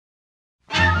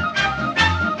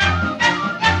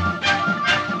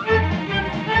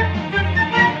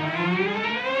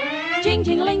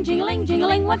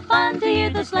jing-a-ling, what fun to hear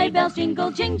the sleigh bells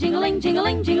jingle. Jing-jing-a-ling,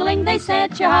 jing-a-ling, jing-a-ling, they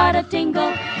set your heart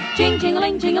a-tingle.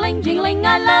 Jing-jing-a-ling, jing-a-ling, jing-a-ling,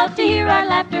 I love to hear our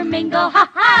laughter mingle.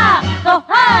 Ha-ha!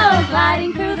 Ho-ho!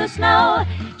 Gliding through the snow.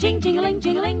 Jing-jing-a-ling,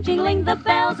 jing-a-ling, jing-a-ling, the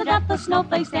bells have got the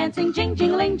snowflakes dancing.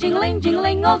 Jing-jing-a-ling, jing-a-ling,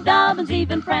 jing-a-ling, old Dobbin's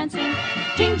even prancing.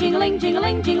 Jing-jing-a-ling,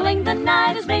 jing-a-ling, jing-a-ling, the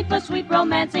night is made for sweet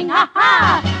romancing.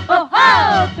 Ha-ha!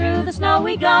 Ho-ho! Through the snow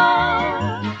we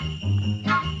go.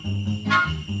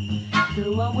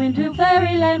 Through a winter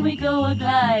fairyland we go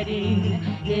a-gliding,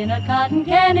 in a cotton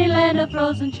candy land of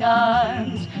frozen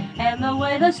charms. And the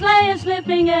way the sleigh is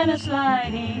slipping and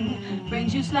a-sliding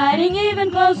brings you sliding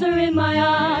even closer in my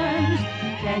arms.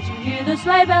 Can't you hear the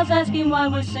sleigh bells asking why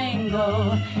we're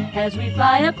single, as we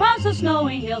fly across the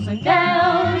snowy hills and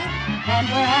dales? And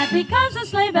we're happy 'cause the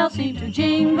sleigh bells seem to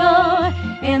jingle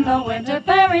in the winter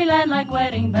fairyland like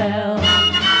wedding bells.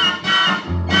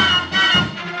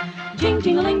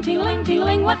 Jing-jing-a-ling, jing-a-ling,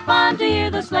 jing-a-ling, what fun to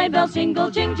hear the sleigh bells jingle.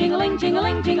 Jing-jing-a-ling,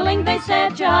 jing-a-ling, jing-a-ling, they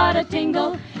set your heart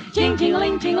a-tingle.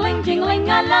 Jing-jing-a-ling, jing-a-ling, jing-a-ling,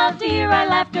 I love to hear our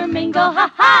laughter mingle.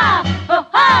 Ha-ha!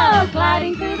 Ho-ho!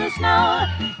 Gliding through the snow.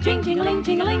 Jing-jing-a-ling,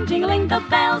 jing-a-ling, jing-a-ling, the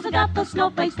bells have got the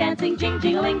snowflakes dancing.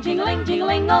 Jing-jing-a-ling, jing-a-ling,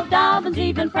 jing-a-ling, old Dobbin's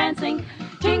even prancing.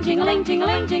 Jing-jing-a-ling,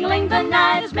 jing-a-ling, jing-a-ling, the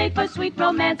night is made for sweet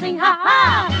romancing.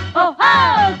 Ha-ha!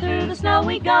 Ho-ho! Through the snow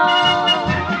we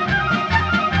go.